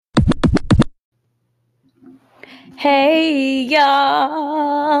Hey,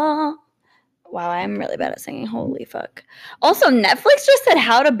 y'all. Wow, I'm really bad at singing. Holy fuck. Also, Netflix just said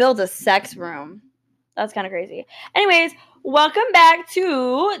how to build a sex room. That's kind of crazy. Anyways, welcome back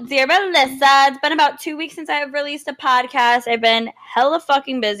to Dear Melissa. It's been about 2 weeks since I've released a podcast. I've been hella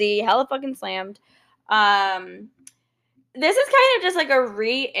fucking busy, hella fucking slammed. This is kind of just like a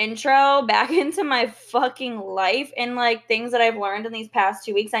re-intro back into my fucking life and like things that I've learned in these past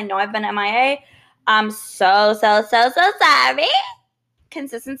 2 weeks. I know I've been MIA. I'm so sorry.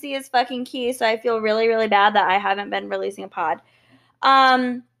 Consistency is fucking key, so I feel really, really bad that I haven't been releasing a pod.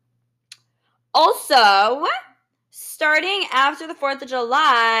 Also, starting after the 4th of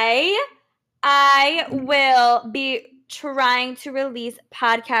July, I will be trying to release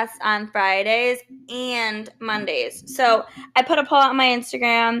podcasts on Fridays and Mondays. So I put a poll on my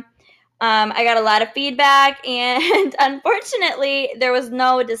Instagram. I got a lot of feedback, and unfortunately, there was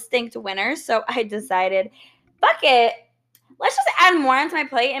no distinct winner. So I decided, fuck it. Let's just add more onto my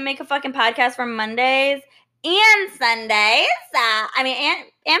plate and make a fucking podcast for Mondays and Sundays.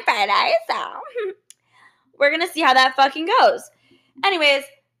 And Fridays. So we're going to see how that fucking goes. Anyways,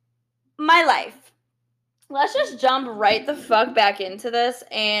 my life. Let's just jump right the fuck back into this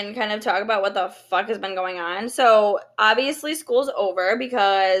and kind of talk about what the fuck has been going on. So, obviously, school's over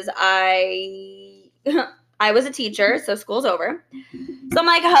because I was a teacher, so school's over. So I'm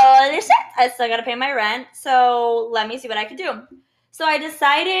like, holy shit, I still gotta pay my rent, so let me see what I can do. So I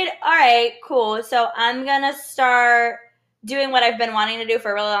decided, all right, cool, so I'm gonna start doing what I've been wanting to do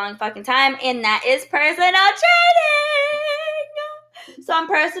for a really long fucking time, and that is personal training. So I'm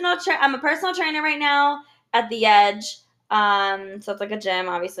a personal trainer right now at The Edge. So it's like a gym,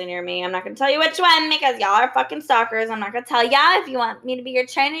 obviously, near me. I'm not going to tell you which one because y'all are fucking stalkers. I'm not going to tell y'all. If you want me to be your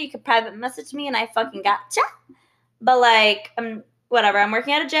trainer, you could private message me and I fucking gotcha. But, like, whatever. I'm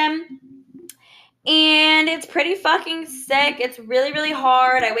working at a gym. And it's pretty fucking sick. It's really, really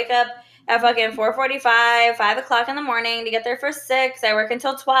hard. I wake up at fucking 4:45, 5 o'clock in the morning to get there for 6. I work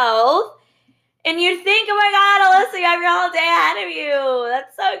until 12. And you'd think, oh my God, Alyssa, you have your whole day ahead of you.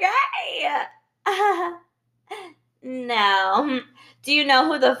 That's so great. No. Do you know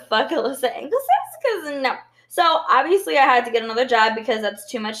who the fuck Alyssa Ingles is? Because no. So obviously I had to get another job because that's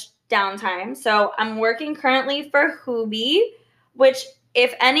too much downtime. So I'm working currently for Hoobie, which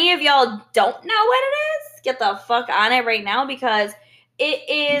if any of y'all don't know what it is, get the fuck on it right now because it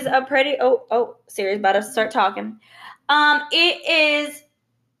is a pretty Siri's about to start talking. It is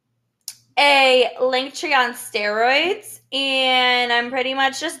a Linktree on steroids, and I'm pretty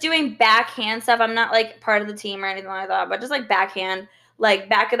much just doing backhand stuff. I'm not like part of the team or anything like that, but just like backhand, like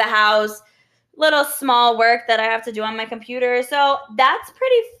back of the house, little small work that I have to do on my computer. So that's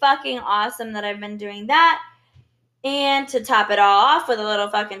pretty fucking awesome that I've been doing that. And to top it off with a little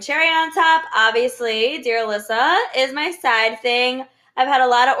fucking cherry on top, obviously, Dear Alyssa is my side thing. I've had a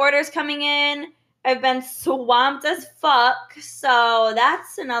lot of orders coming in. I've been swamped as fuck. So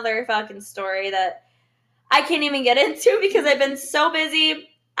that's another fucking story that I can't even get into because I've been so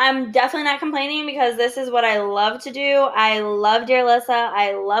busy. I'm definitely not complaining because this is what I love to do. I love Dear Alyssa.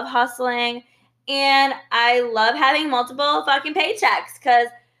 I love hustling. And I love having multiple fucking paychecks because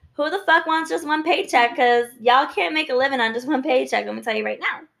who the fuck wants just one paycheck? Because y'all can't make a living on just one paycheck. Let me tell you right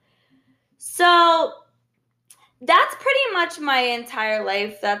now. So that's pretty much my entire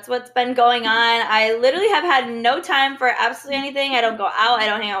life. That's what's been going on. I literally have had no time for absolutely anything. I don't go out. I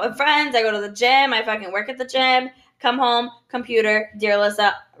don't hang out with friends. I go to the gym. I fucking work at the gym. Come home, computer, Dear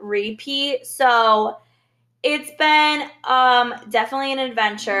Alyssa, repeat. So it's been definitely an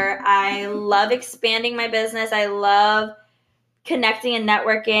adventure. I love expanding my business. I love connecting and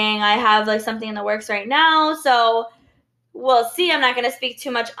networking. I have like something in the works right now, so we'll see. I'm not going to speak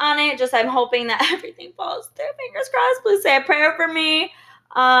too much on it. Just I'm hoping that everything falls through. Fingers crossed. Please say a prayer for me.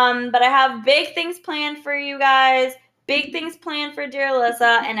 But I have big things planned for you guys. Big things planned for Dear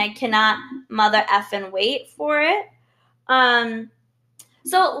Alyssa, and I cannot mother effing wait for it.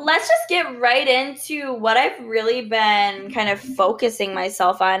 So let's just get right into what I've really been kind of focusing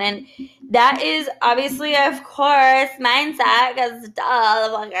myself on. And that is obviously, of course, mindset. Because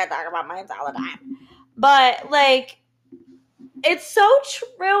I talk about mindset all the time. But, like, it's so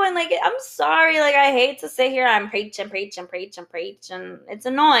true. And, like, I'm sorry. Like, I hate to sit here and I'm preach. And it's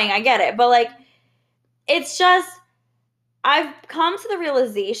annoying. I get it. But, like, it's just, I've come to the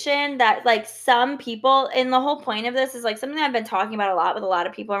realization that, like, some people, and the whole point of this is, like, something I've been talking about a lot with a lot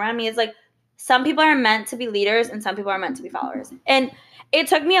of people around me is, like, some people are meant to be leaders and some people are meant to be followers. And it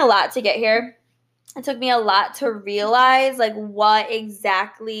took me a lot to get here. It took me a lot to realize, like, what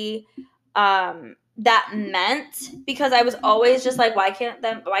exactly that meant because I was always just like, why can't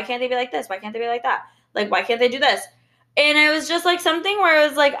they be like this? Why can't they be like that? Like, why can't they do this? And it was just like something where it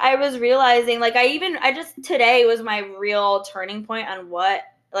was like, I was realizing, like, today was my real turning point on what,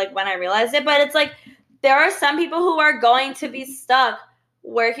 like, when I realized it. But it's like, there are some people who are going to be stuck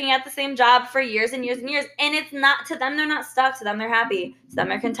working at the same job for years and years and years. And it's not, to them, they're not stuck. To them, they're happy. To them,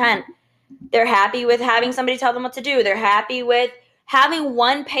 they're content. They're happy with having somebody tell them what to do. They're happy with having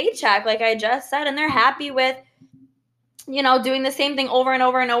one paycheck, like I just said. And they're happy with, you know, doing the same thing over and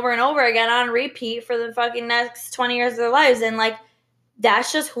over and over and over again on repeat for the fucking next 20 years of their lives. And, like,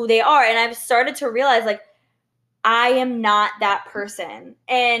 that's just who they are. And I've started to realize, like, I am not that person.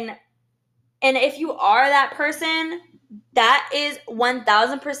 And if you are that person, that is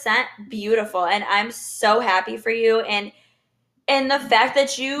 1000% beautiful. And I'm so happy for you. And the fact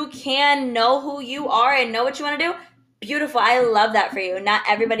that you can know who you are and know what you want to do, beautiful. I love that for you. Not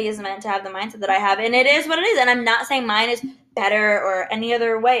everybody is meant to have the mindset that I have. And it is what it is. And I'm not saying mine is better or any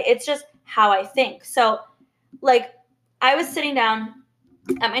other way. It's just how I think. So, like, I was sitting down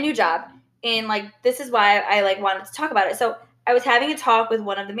at my new job. And, like, this is why I, like, wanted to talk about it. So I was having a talk with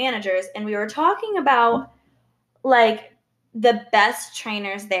one of the managers. And we were talking about, like, the best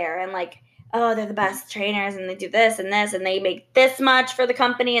trainers there. And, like, oh, they're the best trainers and they do this and this and they make this much for the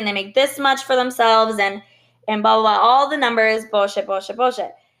company and they make this much for themselves and blah, blah, blah, all the numbers, bullshit.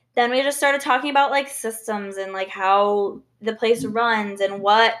 Then we just started talking about, like, systems and, like, how the place runs and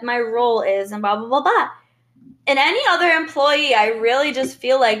what my role is and blah, blah, blah, blah. And any other employee, I really just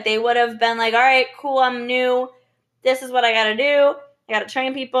feel like they would have been like, all right, cool, I'm new. This is what I got to do. I got to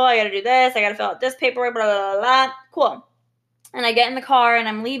train people. I got to do this. I got to fill out this paperwork, blah, blah, blah, blah. Cool. And I get in the car and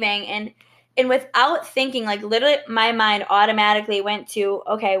I'm leaving and without thinking, like, literally my mind automatically went to,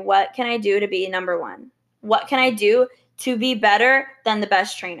 okay, what can I do to be number one? What can I do to be better than the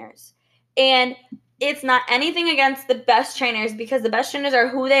best trainers? And it's not anything against the best trainers because the best trainers are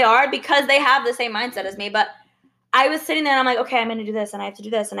who they are because they have the same mindset as me. But I was sitting there and I'm like, okay, I'm going to do this and I have to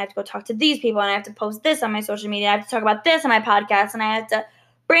do this and I have to go talk to these people and I have to post this on my social media. I have to talk about this on my podcast and I have to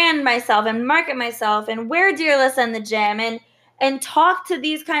brand myself and market myself and wear Dearless in the gym and talk to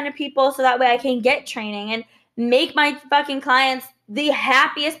these kind of people so that way I can get training and make my fucking clients the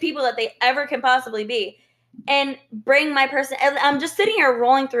happiest people that they ever can possibly be and bring my person. I'm just sitting here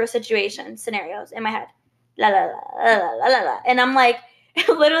rolling through scenarios in my head. La, la, la, la, la, la, la. And I'm like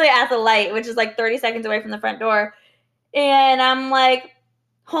literally at the light, which is like 30 seconds away from the front door. And I'm like,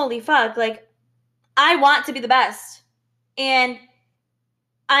 holy fuck, like, I want to be the best. And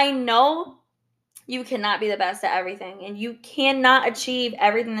I know you cannot be the best at everything and you cannot achieve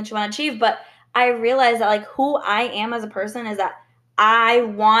everything that you want to achieve. But I realize that, like, who I am as a person is that I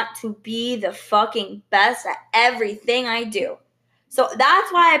want to be the fucking best at everything I do. So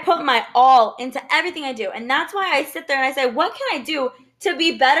that's why I put my all into everything I do. And that's why I sit there and I say, what can I do to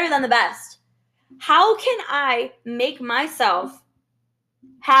be better than the best? How can I make myself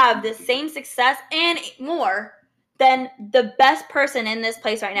have the same success and more than the best person in this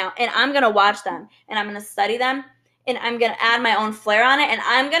place right now? And I'm going to watch them and I'm going to study them and I'm going to add my own flair on it and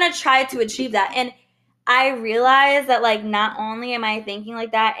I'm going to try to achieve that. And I realize that, like, not only am I thinking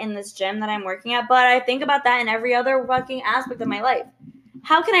like that in this gym that I'm working at, but I think about that in every other fucking aspect of my life.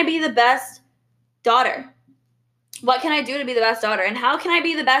 How can I be the best daughter? What can I do to be the best daughter? And how can I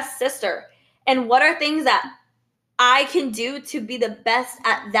be the best sister? And what are things that I can do to be the best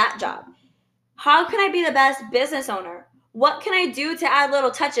at that job? How can I be the best business owner? What can I do to add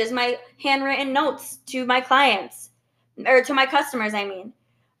little touches, my handwritten notes to my clients or to my customers, I mean.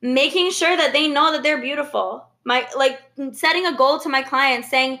 Making sure that they know that they're beautiful. Setting a goal to my clients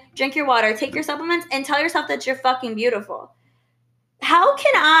saying, drink your water, take your supplements, and tell yourself that you're fucking beautiful. How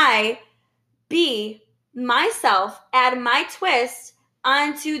can I be myself, add my twist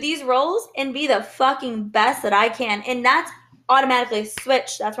onto these roles and be the fucking best that I can? And that's automatically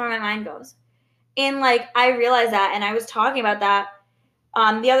switch. That's where my mind goes. And, like, I realized that, and I was talking about that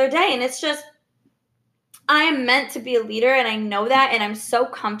the other day, and it's just, I am meant to be a leader, and I know that, and I'm so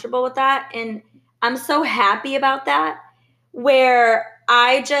comfortable with that, and I'm so happy about that, where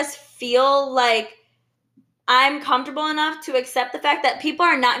I just feel like I'm comfortable enough to accept the fact that people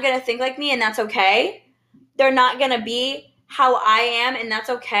are not going to think like me, and that's okay. They're not going to be how I am, and that's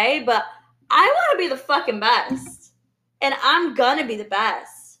okay, but I want to be the fucking best, and I'm going to be the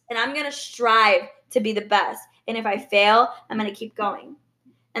best, and I'm going to strive to be the best, and if I fail, I'm going to keep going.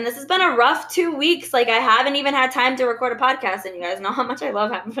 And this has been a rough 2 weeks. Like, I haven't even had time to record a podcast, and you guys know how much I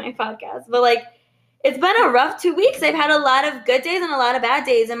love having my podcast. But, like, it's been a rough 2 weeks. I've had a lot of good days and a lot of bad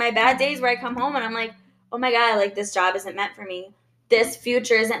days. And my bad days where I come home and I'm like, oh, my God, like, this job isn't meant for me. This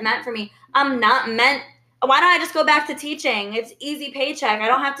future isn't meant for me. I'm not meant Why don't I just go back to teaching? It's easy paycheck. I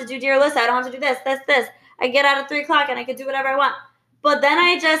don't have to do Dear Alyssa. I don't have to do this. I get out at 3 o'clock and I can do whatever I want. But then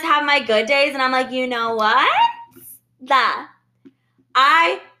I just have my good days and I'm like, you know what?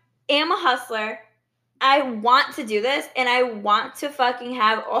 I am a hustler. I want to do this and I want to fucking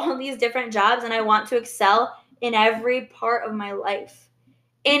have all these different jobs and I want to excel in every part of my life.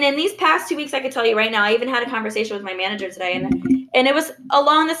 And in these past 2 weeks, I could tell you right now, I even had a conversation with my manager today and it was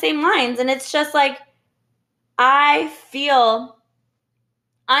along the same lines. And it's just like, I feel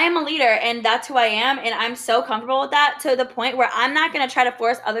I am a leader and that's who I am. And I'm so comfortable with that to the point where I'm not going to try to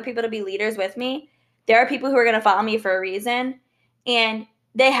force other people to be leaders with me. There are people who are going to follow me for a reason and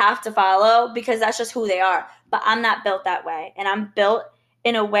they have to follow because that's just who they are. But I'm not built that way. And I'm built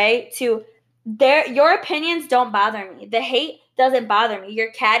in a way to your opinions don't bother me. The hate doesn't bother me.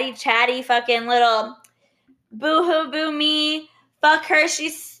 Your catty, chatty, fucking little boo-hoo, boo me. Fuck her.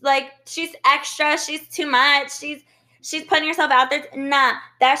 She's extra. She's too much. She's putting herself out there. Nah,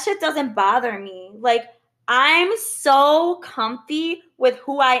 that shit doesn't bother me. Like, I'm so comfy with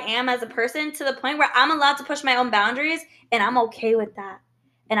who I am as a person to the point where I'm allowed to push my own boundaries and I'm okay with that.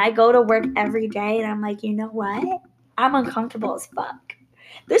 And I go to work every day and I'm like, you know what? I'm uncomfortable as fuck.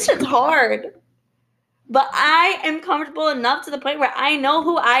 This shit's hard. But I am comfortable enough to the point where I know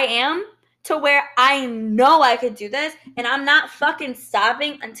who I am to where I know I could do this and I'm not fucking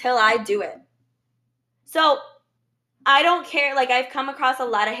stopping until I do it. So I don't care. Like, I've come across a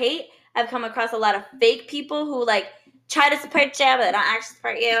lot of hate. I've come across a lot of fake people who, like, try to support you, but they don't actually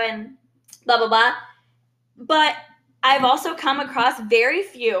support you and blah, blah, blah. But I've also come across very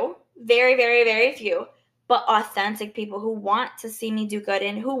few, very, very, very few, but authentic people who want to see me do good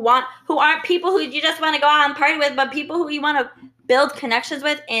and who aren't people who you just want to go out and party with, but people who you want to build connections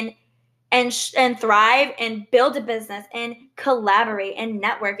with and thrive and build a business and collaborate and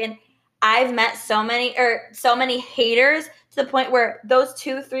network. And I've met so many haters to the point where those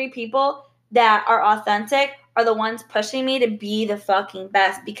 2-3 people that are authentic are the ones pushing me to be the fucking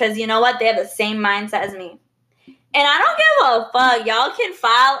best because you know what? They have the same mindset as me. And I don't give a fuck. Y'all can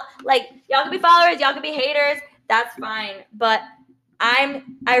y'all can be followers, y'all can be haters. That's fine. But I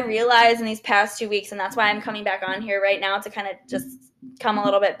realized in these past 2 weeks, and that's why I'm coming back on here right now to kind of just come a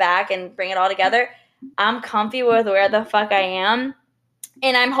little bit back and bring it all together. I'm comfy with where the fuck I am.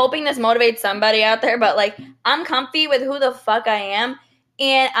 And I'm hoping this motivates somebody out there, but like, I'm comfy with who the fuck I am.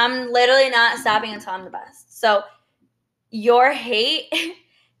 And I'm literally not stopping until I'm the best. So your hate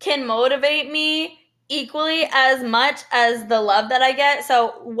can motivate me equally as much as the love that I get.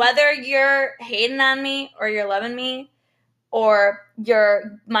 So whether you're hating on me or you're loving me or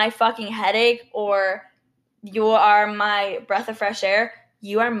you're my fucking headache or you are my breath of fresh air,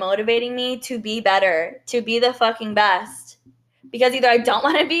 you are motivating me to be better, to be the fucking best. Because either I don't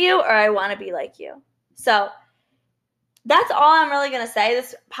want to be you or I want to be like you. So that's all I'm really going to say.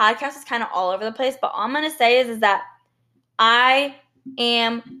 This podcast is kind of all over the place, but all I'm going to say is that I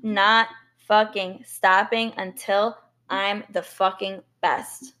am not fucking stopping until I'm the fucking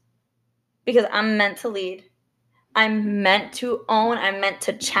best. Because I'm meant to lead. I'm meant to own. I'm meant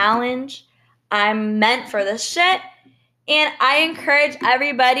to challenge. I'm meant for this shit. And I encourage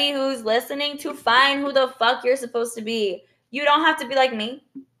everybody who's listening to find who the fuck you're supposed to be. You don't have to be like me.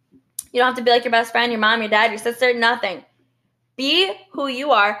 You don't have to be like your best friend, your mom, your dad, your sister, nothing. Be who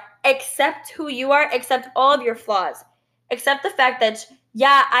you are. Accept who you are. Accept all of your flaws. Accept the fact that,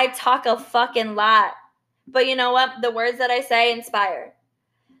 yeah, I talk a fucking lot. But you know what? The words that I say inspire.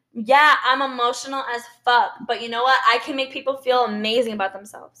 Yeah, I'm emotional as fuck. But you know what? I can make people feel amazing about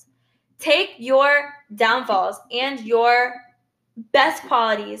themselves. Take your downfalls and your best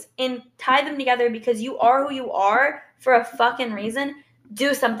qualities and tie them together because you are who you are for a fucking reason.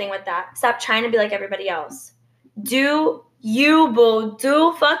 Do something with that. Stop trying to be like everybody else. Do you, boo.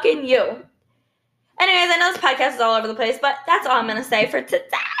 Do fucking you. Anyways, I know this podcast is all over the place, but that's all I'm going to say for today.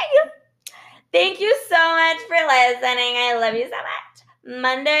 Thank you so much for listening. I love you so much.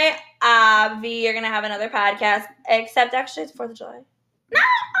 Monday, you're going to have another podcast, except actually it's 4th of July. Nah,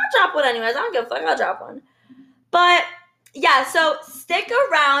 I'll drop one anyways. I don't give a fuck. I'll drop one. But yeah, so stick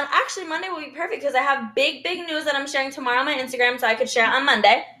around. Actually, Monday will be perfect because I have big news that I'm sharing tomorrow on my Instagram, so I could share it on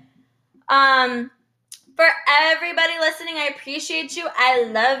Monday. For everybody listening, I appreciate you. I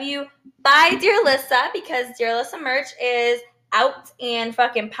love you. Bye, Dear Alyssa, because Dear Alyssa merch is out and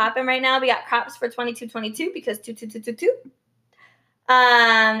fucking popping right now. We got crops for 22.22 because 2222.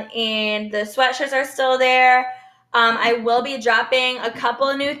 And the sweatshirts are still there. I will be dropping a couple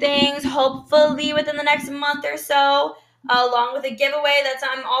of new things, hopefully within the next month or so, along with a giveaway that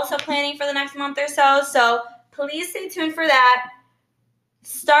I'm also planning for the next month or so. So please stay tuned for that.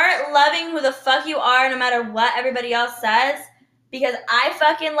 Start loving who the fuck you are no matter what everybody else says, because I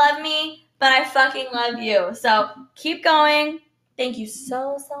fucking love me, but I fucking love you. So keep going. Thank you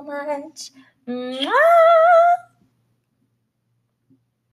so much. Mwah!